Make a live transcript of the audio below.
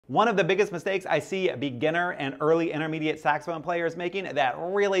One of the biggest mistakes I see beginner and early intermediate saxophone players making that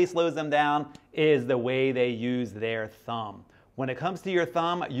really slows them down is the way they use their thumb. When it comes to your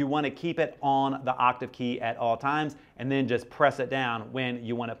thumb, you want to keep it on the octave key at all times and then just press it down when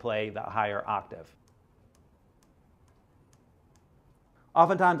you want to play the higher octave.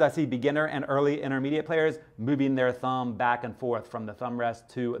 Oftentimes I see beginner and early intermediate players moving their thumb back and forth from the thumb rest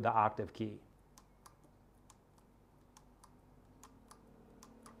to the octave key.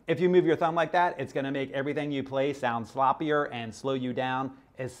 If you move your thumb like that, it's going to make everything you play sound sloppier and slow you down,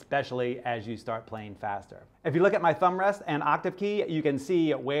 especially as you start playing faster. If you look at my thumb rest and octave key, you can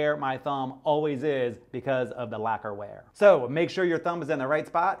see where my thumb always is because of the lacquer wear. So make sure your thumb is in the right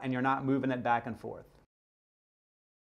spot and you're not moving it back and forth.